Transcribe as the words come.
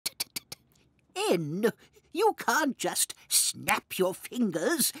In. You can't just snap your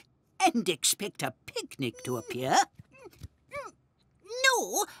fingers and expect a picnic to appear.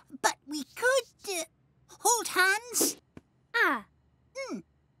 No, but we could hold hands.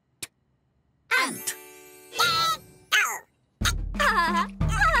 Ant.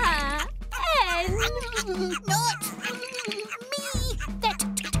 Not me. That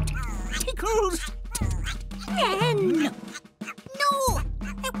Tickles. N. No,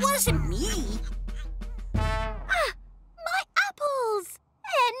 it wasn't me. My apples.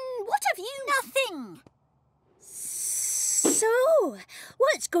 N, what have you? Nothing. So,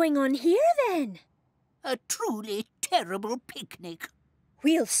 what's going on here then? A truly terrible picnic.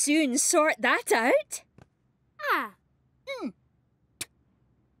 We'll soon sort that out.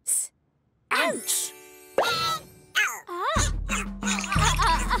 Ants.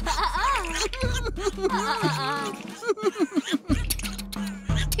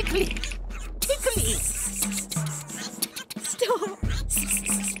 Tickly. Tickly. Stop!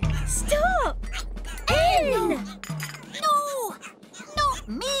 Stop! In! No, not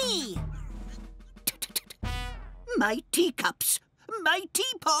me. My teacups. My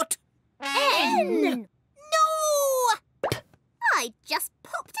teapot. N! No! I just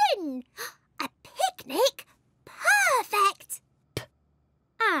popped in. A picnic? Perfect.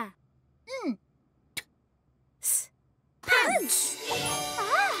 Pants.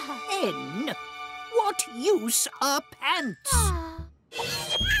 N. What use are pants?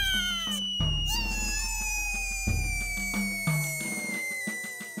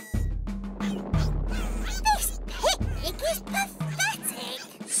 This picnic is pathetic.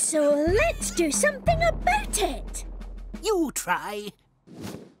 So let's do something about it. You try.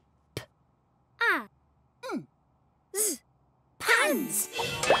 Pants.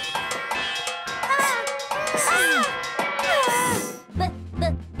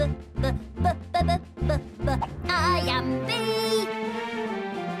 I am the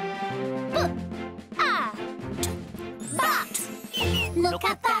bat. Look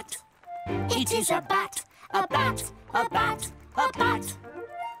at that. It is a bat, a bat, a bat, a bat.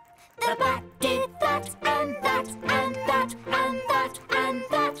 The bat did that and that and that and that and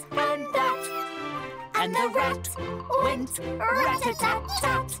that and that. And the rat went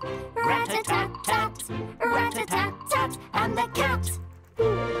rat-a-tat-tat, rat-a-tat-tat, rat-a-tat-tat. And the cat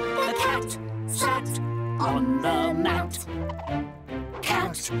sat on the mat.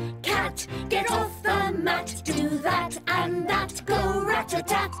 Cat, cat, get off the mat. Do that and that, go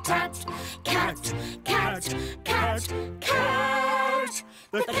rat-a-tat-tat. Cat, cat, cat, cat.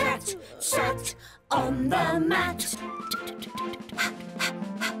 The cat sat on the mat.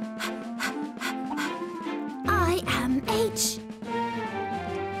 I am H.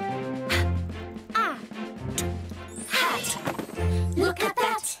 Hat. Look at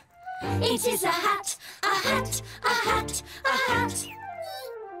that. It is a hat, a hat, a hat, a hat.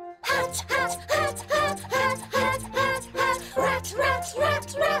 Hat, hat, hat, hat, hat, hat, hat, hat. Rat, rat,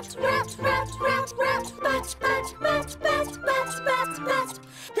 rat, rat, rat, rat, rat, rat. Bat, bat, bat, bat, bat, bat, bat.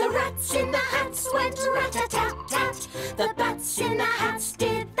 The rats in the hats went rat-a-tat-tat. The bats in the hats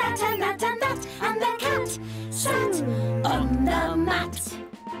did that and that and that. And the cat sat on the mat.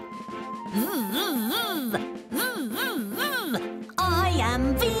 I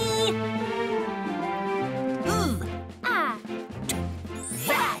am V.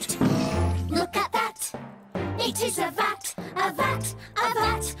 Vat. Look at that. It is a vat, a vat, a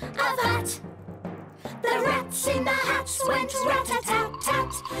vat, a vat. The rats in the hats went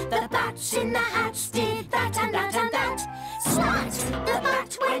rat-a-tat-tat. The bats in the hats did that and that and that. Splat! The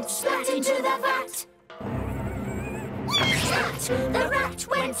bat went splat into the vat. Splat! The rat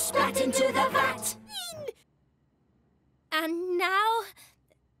went splat into the vat. And now...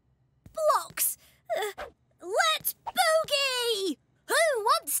 blocks! Let's boogie! Who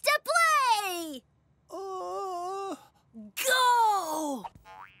wants to play? Go!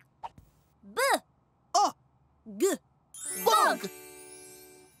 G. Bog!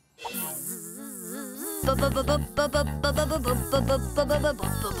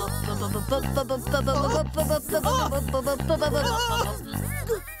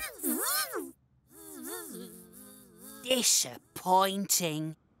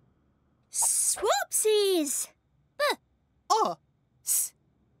 Disappointing. Swoopsies!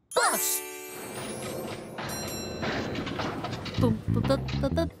 Bus.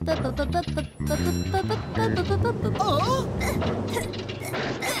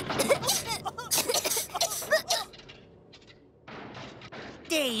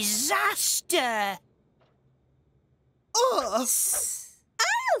 Disaster! I'll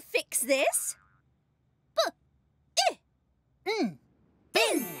fix this.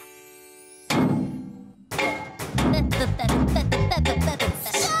 Bin.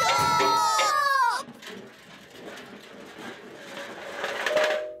 Stop!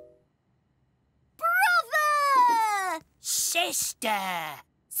 Brother! Sister!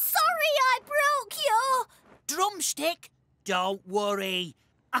 Sorry I broke your... Drumstick? Don't worry.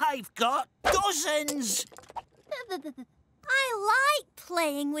 I've got dozens. I like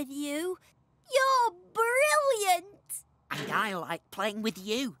playing with you. You're brilliant. And I like playing with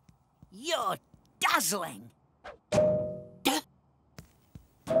you. You're dazzling. Brilliant!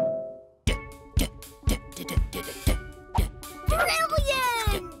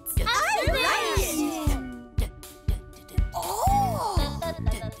 I like it. Oh!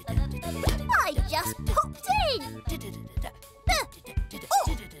 I just popped in.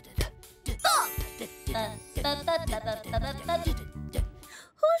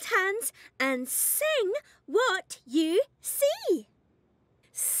 Hold hands and sing what you see.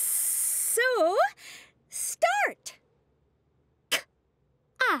 So, start.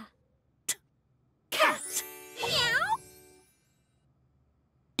 Cat. Meow.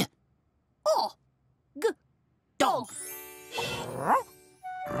 Dog.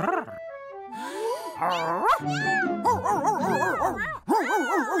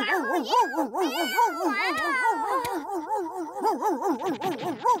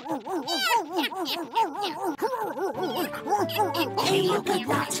 Hey, look at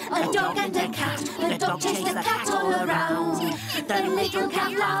that, a dog and a cat. The dog chased the cat all around. The little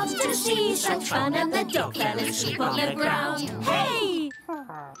cat laughed to see such fun, and the dog fell asleep on the ground. Hey!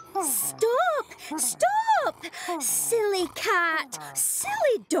 Stop! Stop! Silly cat!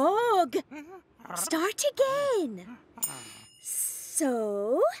 Silly dog! Start again.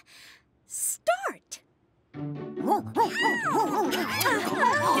 So, start.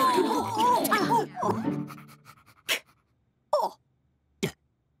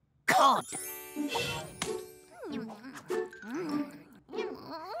 Cod.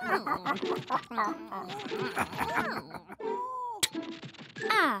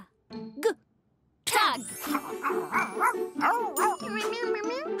 Tug!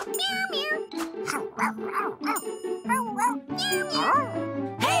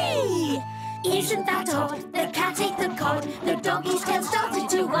 Hey! Isn't that odd? The cat ate the cod, the doggy's tail started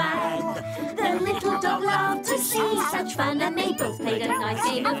to wag. The little dog laughed to see such fun, and they both played a nice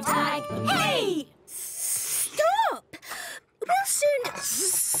game of tag. Hey! Stop! We'll soon...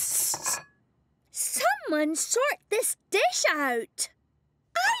 Someone sort this dish out.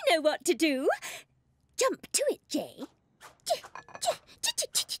 I know what to do. Jump to it, Jay.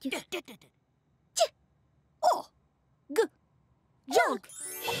 Jog.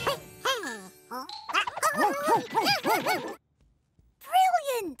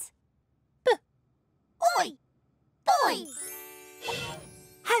 Brilliant! Oi! Boy!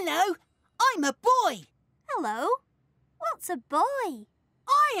 Hello, I'm a boy. Hello. What's a boy?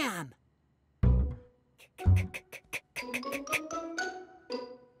 I am.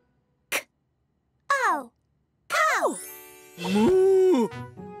 Oh, cow! Moo!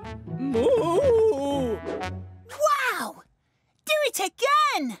 Moo! Wow! Do it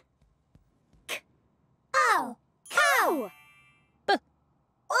again! Oh, cow!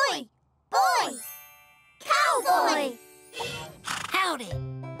 Oi, boy! Cowboy! Howdy,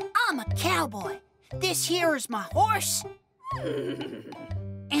 I'm a cowboy. This here is my horse.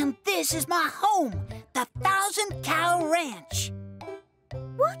 And this is my home, the 1,000 Cow Ranch.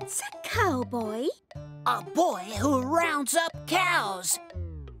 What's a cowboy? A boy who rounds up cows.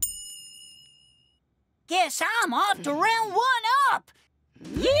 Guess I'm off to round one up.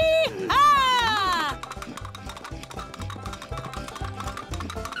 Yee-haw!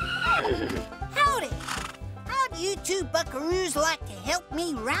 Howdy. How'd you two buckaroos like to help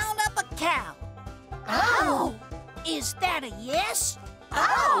me round up a cow? Oh! Is that a yes?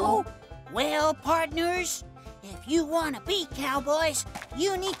 Oh! Well, partners, if you want to be cowboys,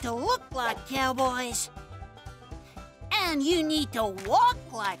 you need to look like cowboys. And you need to walk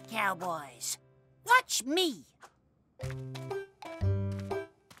like cowboys. Watch me.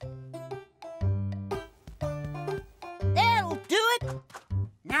 That'll do it.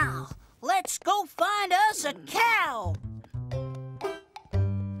 Now, let's go find us a cow.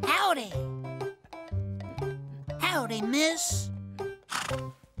 Howdy. Howdy, miss.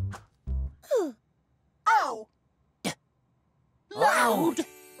 Oh! Loud!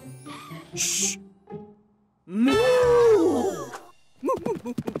 Shh! Moo!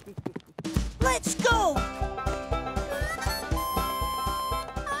 Let's go!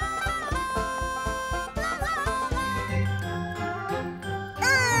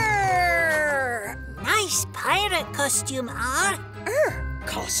 Nice pirate costume, R.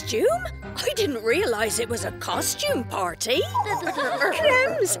 costume? I didn't realise it was a costume party.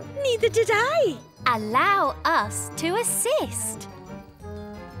 Crumbs, neither did I. Allow us to assist.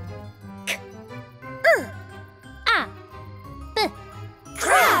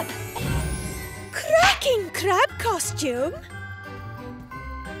 Crab! Cracking crab costume.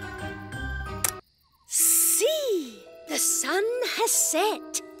 See, the sun has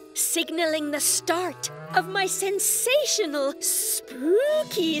set, signalling the start of my sensational,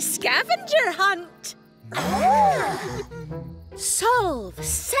 spooky scavenger hunt. Solve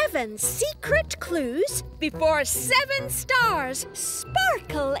 7 secret clues before 7 stars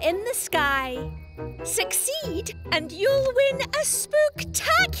sparkle in the sky. Succeed and you'll win a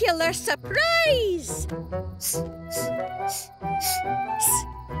spooktacular surprise.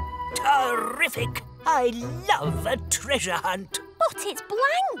 Terrific! I love a treasure hunt. But it's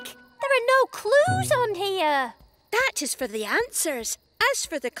blank. There are no clues on here. That is for the answers. As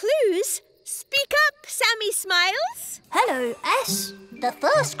for the clues, speak up, Sammy Smiles. Hello, S. The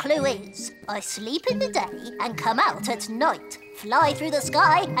first clue is, I sleep in the day and come out at night, fly through the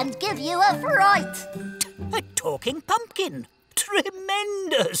sky and give you a fright. A talking pumpkin.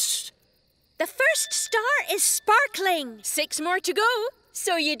 Tremendous. The first star is sparkling. 6 more to go,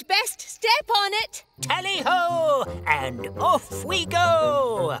 so you'd best step on it. Tally-ho! And off we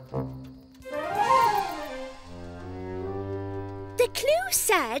go! The clue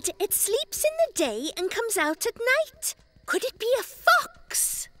said it sleeps in the day and comes out at night. Could it be a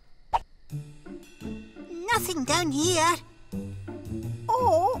fox? Nothing down here.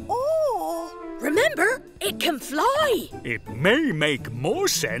 Oh. Remember, it can fly. It may make more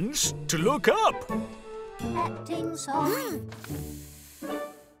sense to look up. Acting song.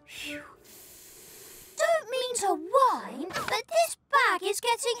 Don't mean to whine, but this bag is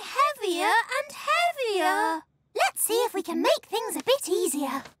getting heavier and heavier. Let's see if we can make things a bit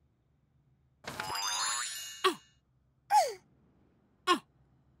easier.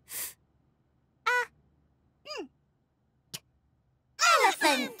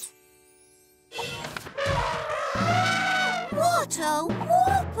 Elephant! What a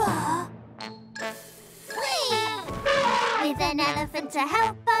whopper! Whee! With an elephant to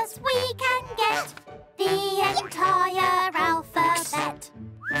help us, we can get the entire alphabet.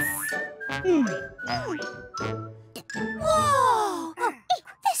 Whoa!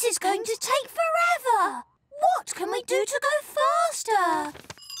 This is going to take forever! What can we do to go faster?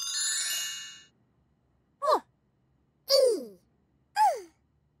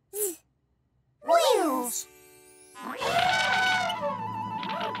 Wheels!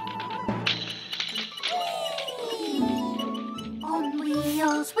 On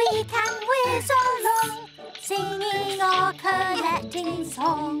wheels we can whiz along, singing our connecting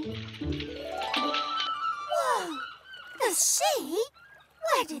song. Whoa! The sea?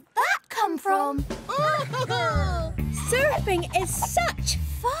 Where did that come from? Surfing is such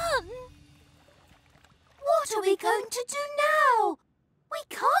fun. What are we going to do now? We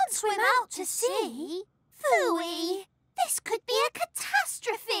can't swim out to sea. Phooey! This could be a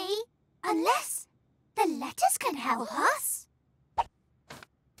catastrophe. Unless the letters can help us.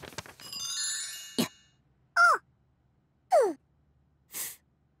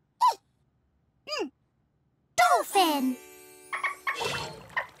 Dolphin!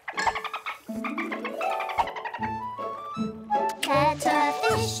 Better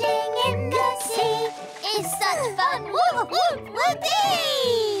fishing in the sea is such fun. Whoop, whoop,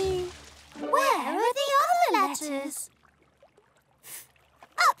 whoopee! Where are the other letters?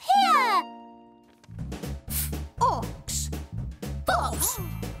 Up here! Ox. Box.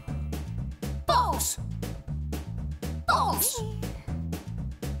 Box. Box.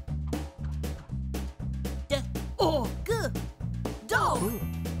 Dog. Dog.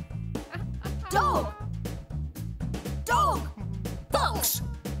 Dog. Dog. Box.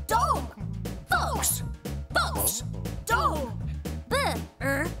 Dog. Box. Box. Dog.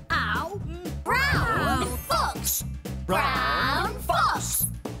 Ow. Brown fox. Brown fox.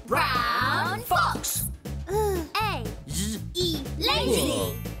 Brown fox. A. E.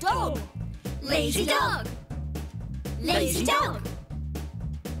 Lazy. Dog. Lazy dog. Lazy dog.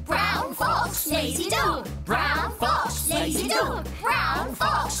 Brown fox. Lazy dog. Brown fox. Lazy dog. Brown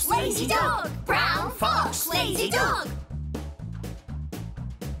fox. Lazy dog. Brown fox. Lazy dog.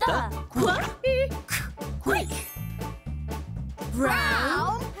 Quick.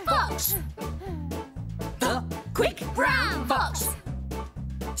 Brown fox. The quick brown fox.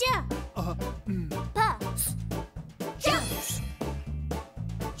 Pups. Jumps.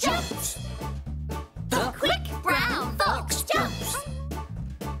 Jumps. The quick brown fox jumps.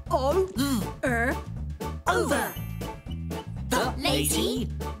 Over. The lazy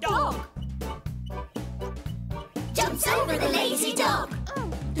frog. Jumps over the lazy dog.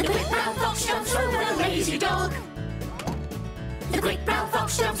 The quick brown fox jumps over the lazy dog. The quick brown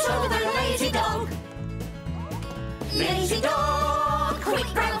fox jumps over the lazy dog. Lazy dog,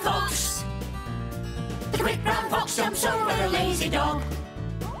 quick brown fox. The quick brown fox jumps over the lazy dog.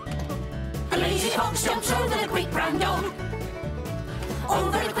 The lazy fox jumps over the quick brown dog.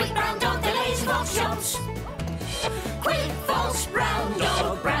 Over the quick brown dog, the lazy fox jumps. Quick false brown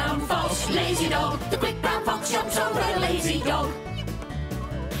false lazy dog. The quick brown fox jumps over the lazy dog.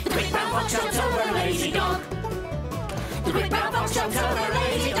 The quick brown fox jumps over the lazy dog. The quick brown fox jumps over the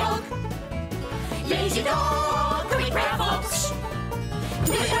lazy dog. Lazy dog, quick brown fox.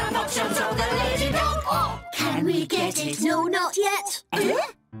 The quick brown fox jumps over the lazy dog. Oh, can we get it? No, not yet.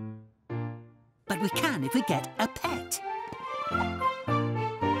 But we can if we get a pet.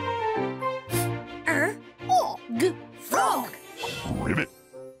 Frog. Ribbit.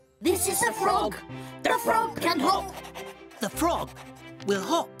 This is a frog. The frog can hop. The frog will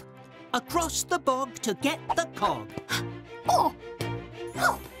hop across the bog to get the cog. Oh.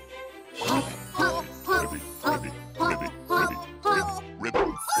 Hop. Hop, hop, hop, hop, hop, hop, hop. Ribbit.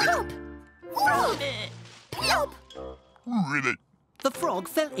 Stop. Frog. Plop. Ribbit. The frog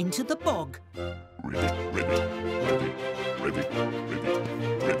fell into the bog. Ribbit. Ribbit. Ribbit. Ribbit. Ribbit.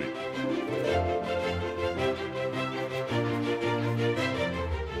 Ribbit.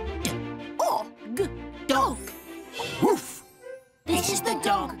 Dog. Woof. This is the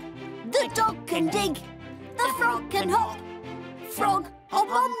dog. The dog can dig. The frog can hop. Frog hop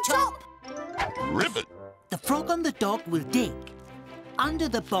on top. Ribbit. The frog and the dog will dig under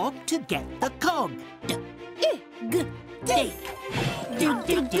the bog to get the cog. Dig. Dig,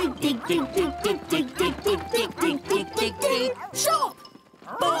 dig, dig, dig, dig, dig, dig, dig, dig, dig, dig, dig, dig, dig, dig, dig. Shop.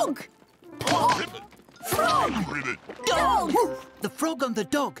 Bog. Ribbit. Frog. Ribbit. Dog. The frog and the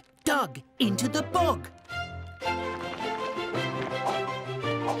dog dug into the bog.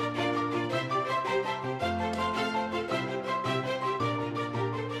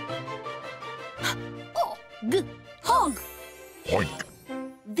 Hog. Oink.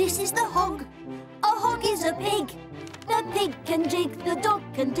 This is the hog. A hog is a pig. The pig can dig, the dog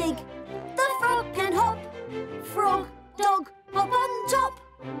can dig. The frog can hop. Frog, dog, hop on top.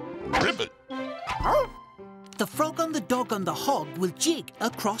 Ribbit. The frog and the dog and the hog will jig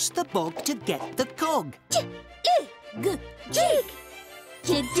across the bog to get the cog. Jig. Jig, jig,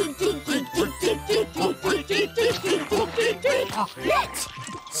 jig, jig, jig, jig, jig, jig, jig, jig, jig, jig, jig, jig, jig. Let's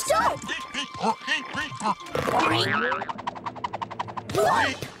stop.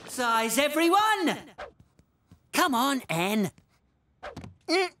 Size, everyone! Come on, N.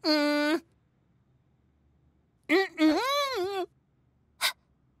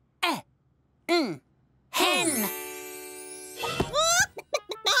 Hen.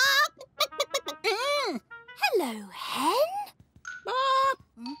 Hello, hen.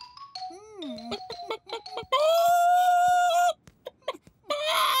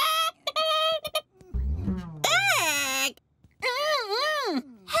 Egg!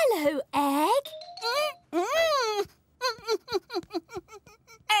 Hello, egg.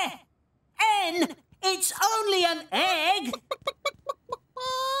 N! It's only an egg!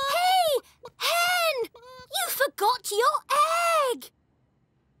 Hey, hen! You forgot your egg.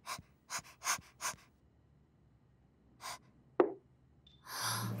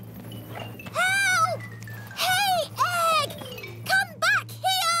 Help! Hey, egg! Come back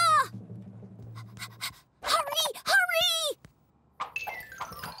here! Hurry, hurry!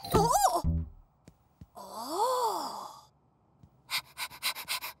 Oh! Oh!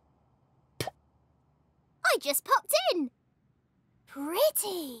 I just popped in.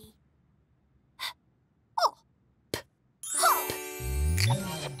 Pretty. Oh. Hop.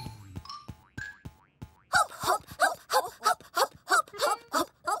 Hop, hop, hop, hop, hop, hop, hop, hop, hop,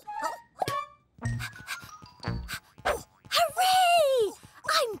 hop, hop. Hooray!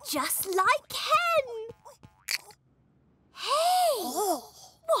 I'm just like hen. Hey!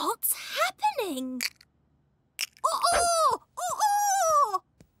 What's happening? Oh! Oh! Oh!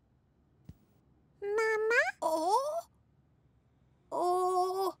 Mama? Oh?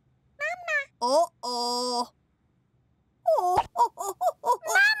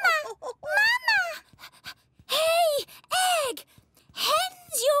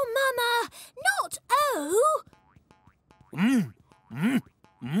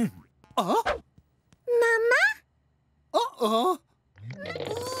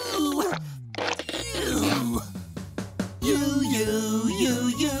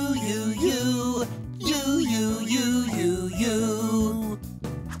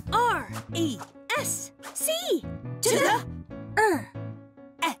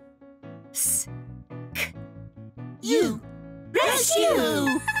 S. You.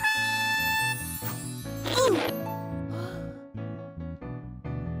 Rescue!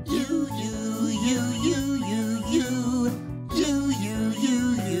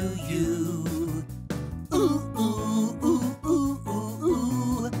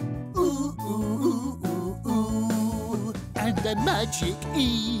 And the magic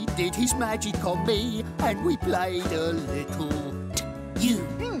E did his magic on me, and we played a little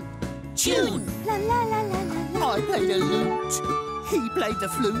tune. La la la la la la. I played a lute, he played the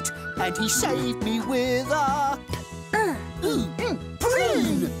flute, and he saved me with a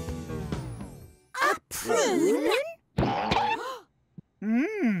prune. A prune?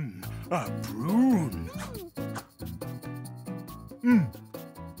 A prune.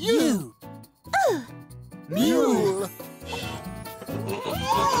 You. Mule.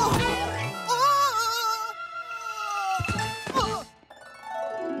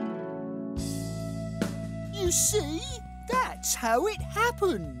 You see, that's how it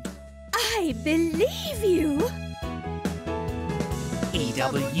happened. I believe you.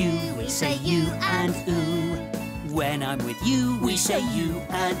 E-W, we say you and ooh. When I'm with you, we say you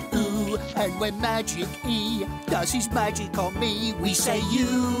and ooh. And when Magic E does his magic on me, we say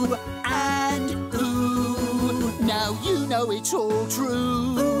you and ooh. Now you know it's all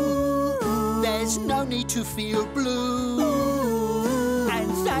true. There's no need to feel blue.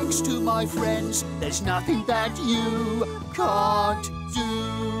 And thanks to my friends, there's nothing that you can't do.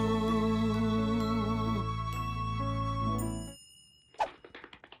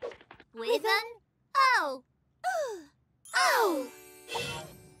 With an O. O.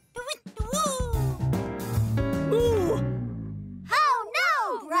 Moo! Oh no,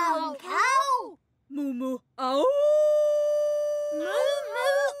 brown cow. Moo moo. Oh! Moo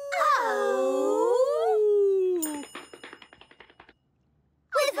moo oh.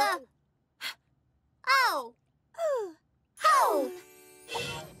 With a O. Ho.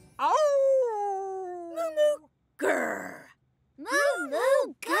 Oh! Moo moo. Grr. Moo moo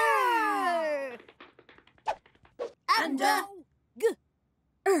grr. And a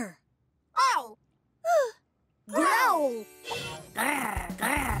Er. O. Growl.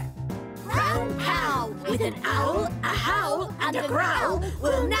 Brown cow with an owl, a howl, and a growl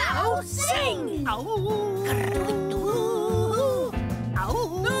will now sing. Moo moo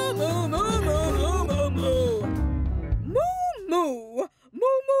moo moo moo moo moo. Moo moo.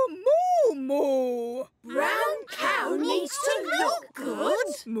 Moo moo moo moo. Brown cow needs to look good.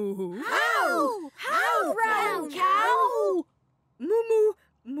 Moo. How? How, brown cow? Moo moo.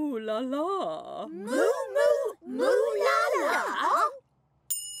 Moo la la. Moo moo moo la la.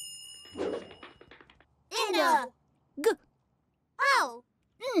 In a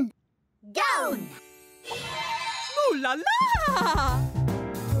gown. Moo la la.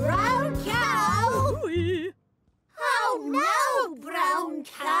 Brown cow. Ooh. Oh no, brown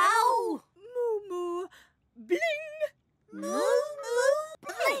cow. Moo moo. Bling. Moo moo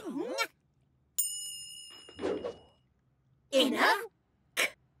bling. In a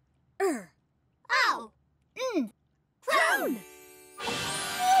crown.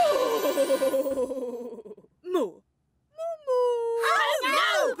 Moo. Moo moo. Oh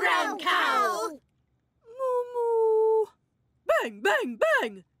no, brown cow. Moo moo. Bang bang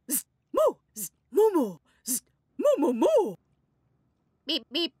bang. Zzz, moo. Zzz, moo moo. Zzz, moo moo moo. Beep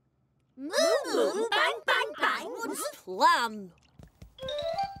beep. Moo moo bang bang bang. Plum.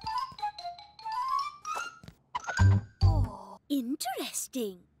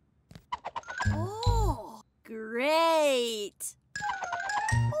 Interesting. Oh, great.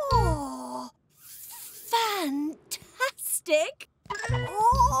 Oh, fantastic.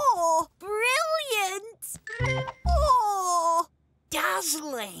 Oh, brilliant. Oh,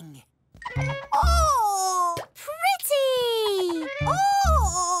 Dazzling. Oh, pretty.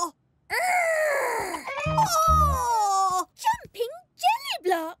 Oh, oh, Jumping jelly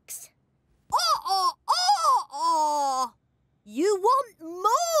blocks. oh. You want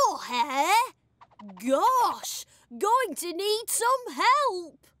more hair? Gosh, going to need some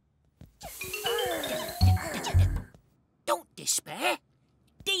help. Don't despair.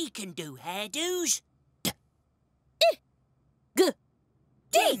 Dee can do hairdos.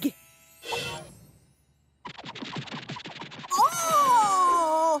 Dig.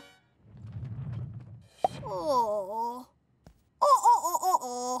 Oh! Oh.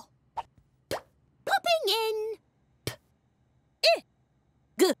 Oh. Popping in.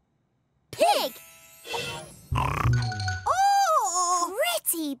 Pig. Oh!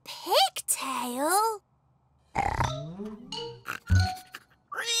 Pretty pigtail.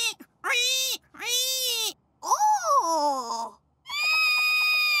 Oh!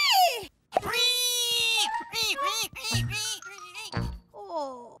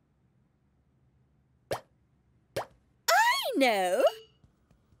 Oh. I know.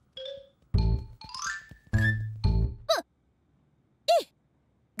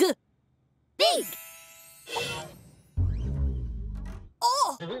 Big.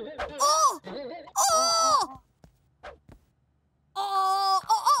 Oh! Oh! Oh!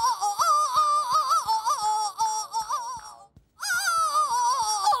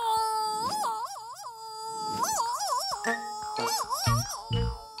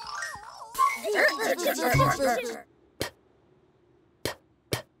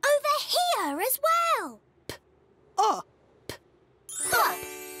 Over here as well. Oh, Pop.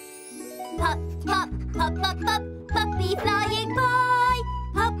 Pop, pop, pop, pop, pop. Puppy flying by.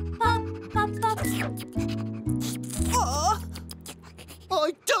 Pop, pop, pop, pop. oh.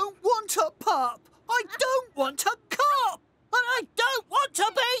 I don't want a pup. I don't want a cup. And I don't want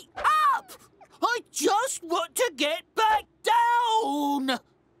to be up. I just want to get back down.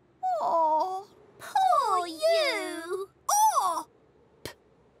 Oh, poor you. Oh.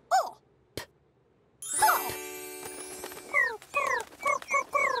 Oh.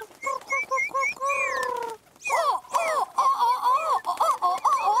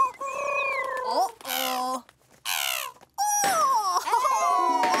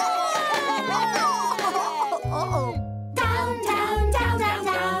 Oh. Down, down, down, down,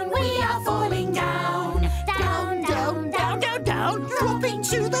 down, we are falling down. Down, down, down, Down, down, dropping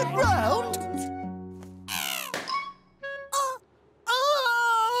to the ground.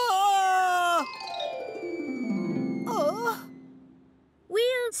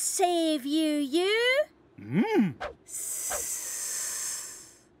 We'll save you.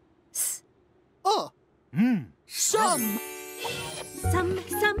 Some. Some.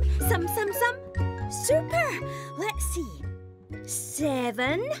 Super. Let's see.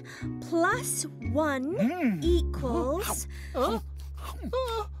 7 plus 1 equals...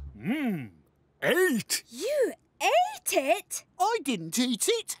 8. You ate it? I didn't eat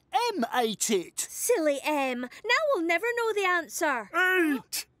it. Em ate it. Silly Em. Now we'll never know the answer.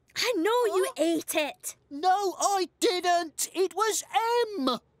 8. I know you ate it. No, I didn't. It was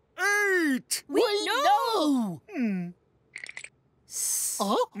Em. 8. We know.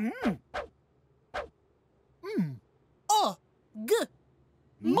 Oh? G.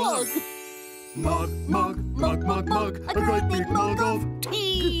 Mug. Mug. A great big mug of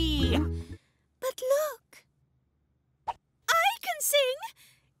Tea. But look. I can sing.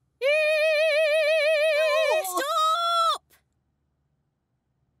 Stop!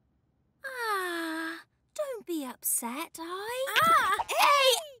 don't be upset,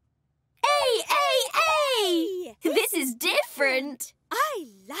 Hey! This is different. I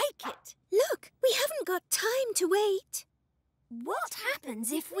like it. Look, we haven't got time to wait. What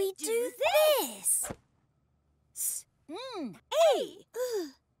happens if we do this? A.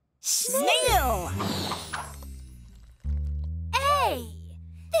 Snail. A.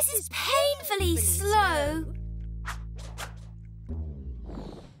 This is painfully slow.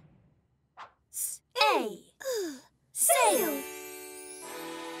 A. Sail.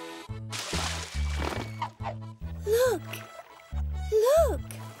 Look.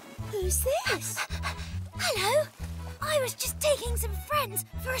 Who's this? Hello. I was just taking some friends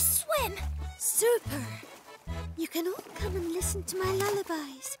for a swim. Super. You can all come and listen to my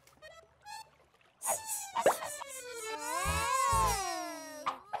lullabies.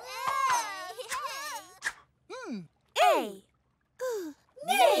 A.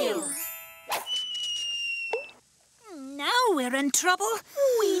 Nail. Now we're in trouble.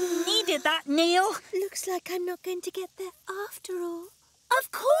 We needed that nail. Looks like I'm not going to get there after all.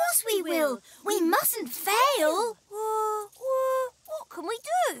 Of course we will. We mustn't fail. What can we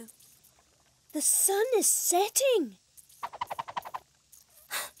do? The sun is setting.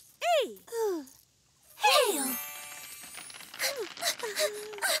 Hey! Hail.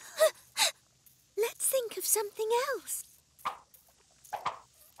 Let's think of something else.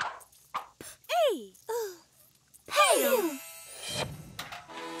 Hey! Hail.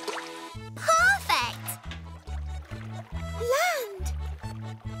 Perfect. Land!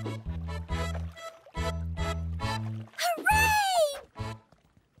 Hooray!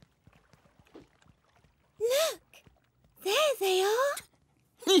 Look! There they are.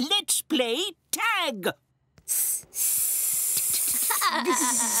 Let's play tag.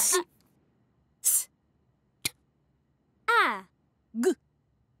 Ah!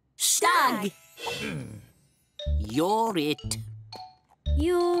 Stag. You're it.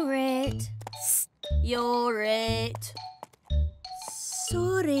 You're it. You're it.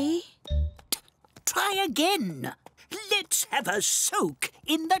 Sorry. Try again. Let's have a soak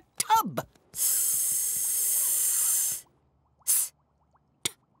in the Stub.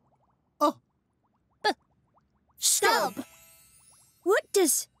 Oh. Stub. What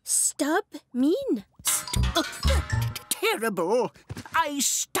does stub mean? Terrible. I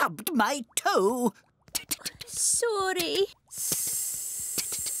stubbed my toe. Sorry.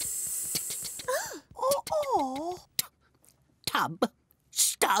 Oh. Tub.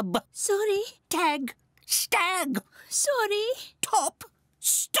 Stub. Sorry. Tag. Stag. Sorry. Top.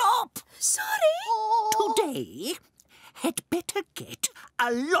 Stop. Sorry. Today, had better get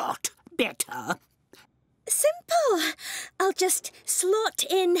a lot better. Simple. I'll just slot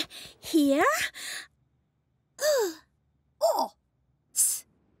in here. Oh.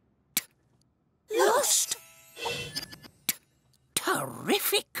 Lost.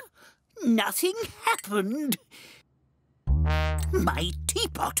 Terrific. Nothing happened. My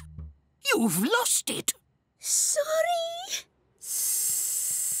teapot. You've lost it. Sorry.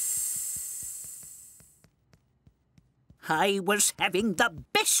 I was having the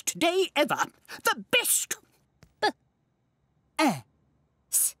best day ever. The best.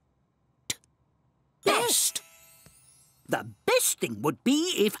 Best. The best thing would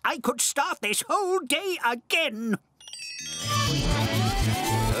be if I could start this whole day again.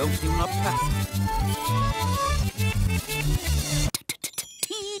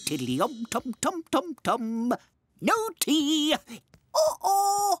 Tiddly-om-tom-tom-tom-tom. No tea.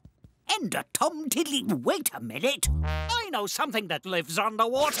 Uh-oh. And a tom tiddly. Wait a minute. I know something that lives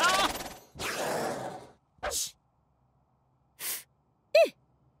underwater.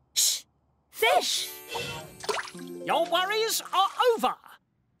 Fish. Your worries are over.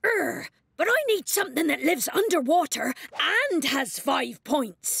 But I need something that lives underwater and has 5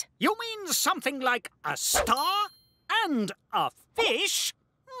 points. You mean something like a star and a fish?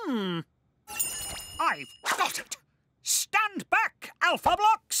 I've got it. Stand back,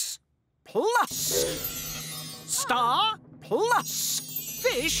 Alphablocks. Plus. Star plus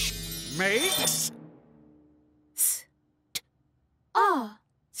fish makes...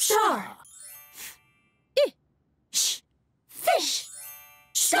 Star. Fish.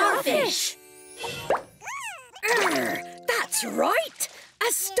 Starfish. That's right.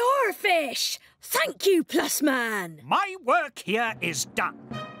 A starfish. Thank you, Plus Man. My work here is done.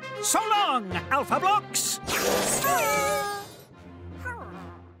 So long, Alphablocks.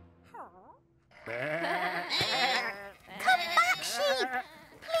 Come back, sheep.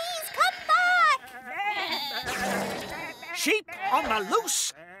 Please come back. Sheep on the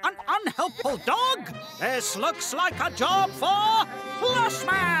loose? An unhelpful dog? This looks like a job for Plus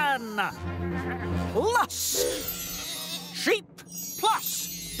Man. Plus. Sheep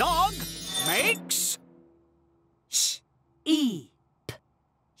plus dog makes... Sheep.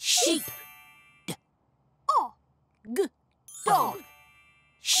 Sheep. Dog.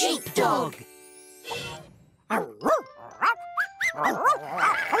 Sheepdog.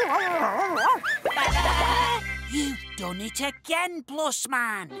 You've done it again, Plus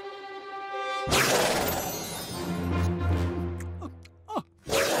Man.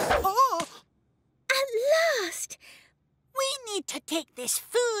 At last. We need to take this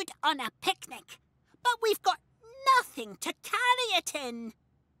food on a picnic, but we've got nothing to carry it in.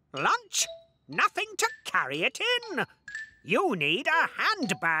 Lunch? Nothing to carry it in. You need a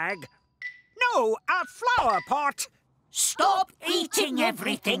handbag. No, a flower pot. Stop eating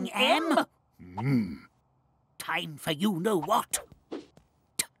everything, Em. Time for you-know-what.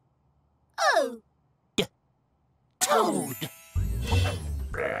 Oh. Toad.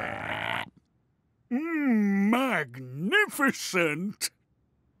 Magnificent.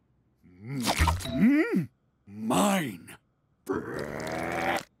 Mine.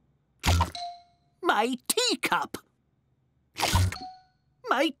 My teacup.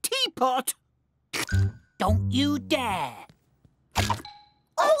 My teapot. Don't you dare.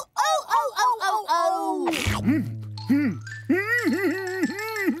 Oh.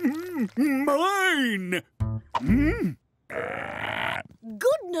 Mine.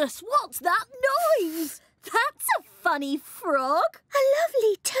 Goodness, what's that noise? That's a funny frog. A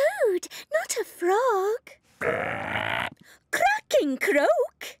lovely toad, not a frog. Cracking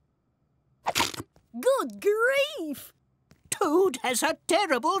croak. Good grief. Toad has a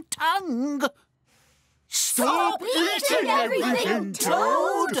terrible tongue. Stop eating everything,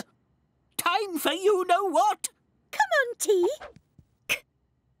 Toad. Time for you-know-what. Come on, T.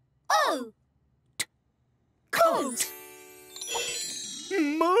 Oh. Coat.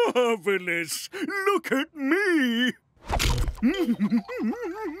 Marvelous. Look at me.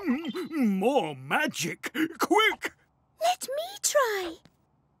 More magic. Quick. Let me try.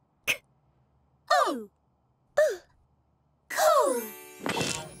 Oh. Coal.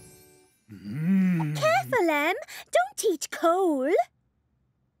 coal.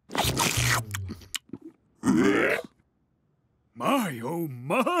 My, oh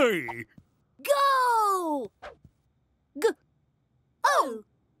my! Go! Oh!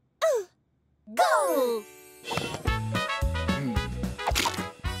 Go!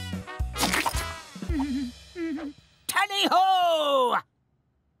 Tally-ho!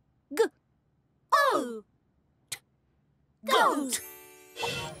 Oh! Goat!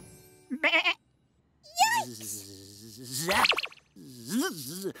 Zap.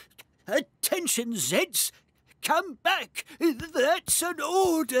 Attention, Zeds. Come back. That's an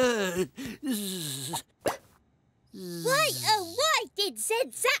order. Why, oh, why did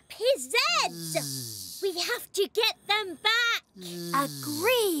Zed zap his Zeds? We have to get them back.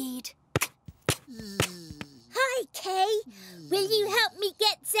 Agreed. Hi, Kay. Will you help me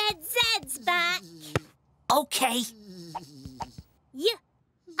get Zeds back? Okay. Yak.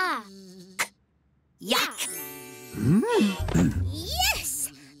 Yes!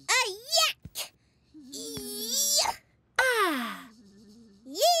 A yak!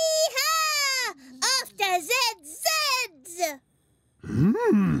 Yee-haw! After Zeds!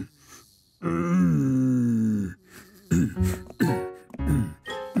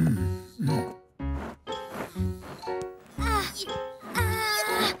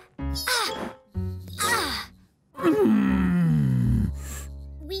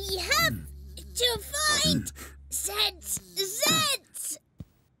 We have to find Zeds!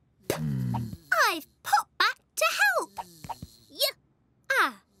 I've popped back to help. Yep.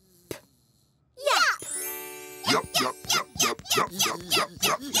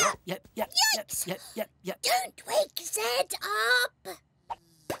 Don't wake Zed up!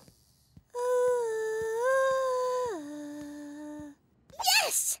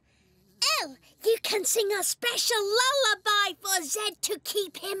 Yes! Elle, you can sing a special lullaby for Zed to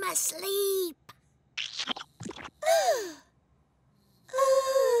keep him asleep.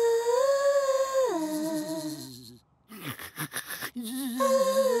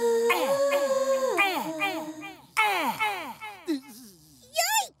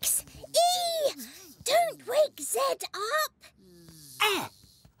 Yikes! Don't wake Zed up.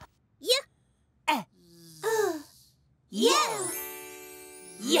 Yell!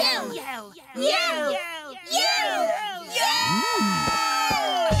 Yell! Yell! Yell! Yell!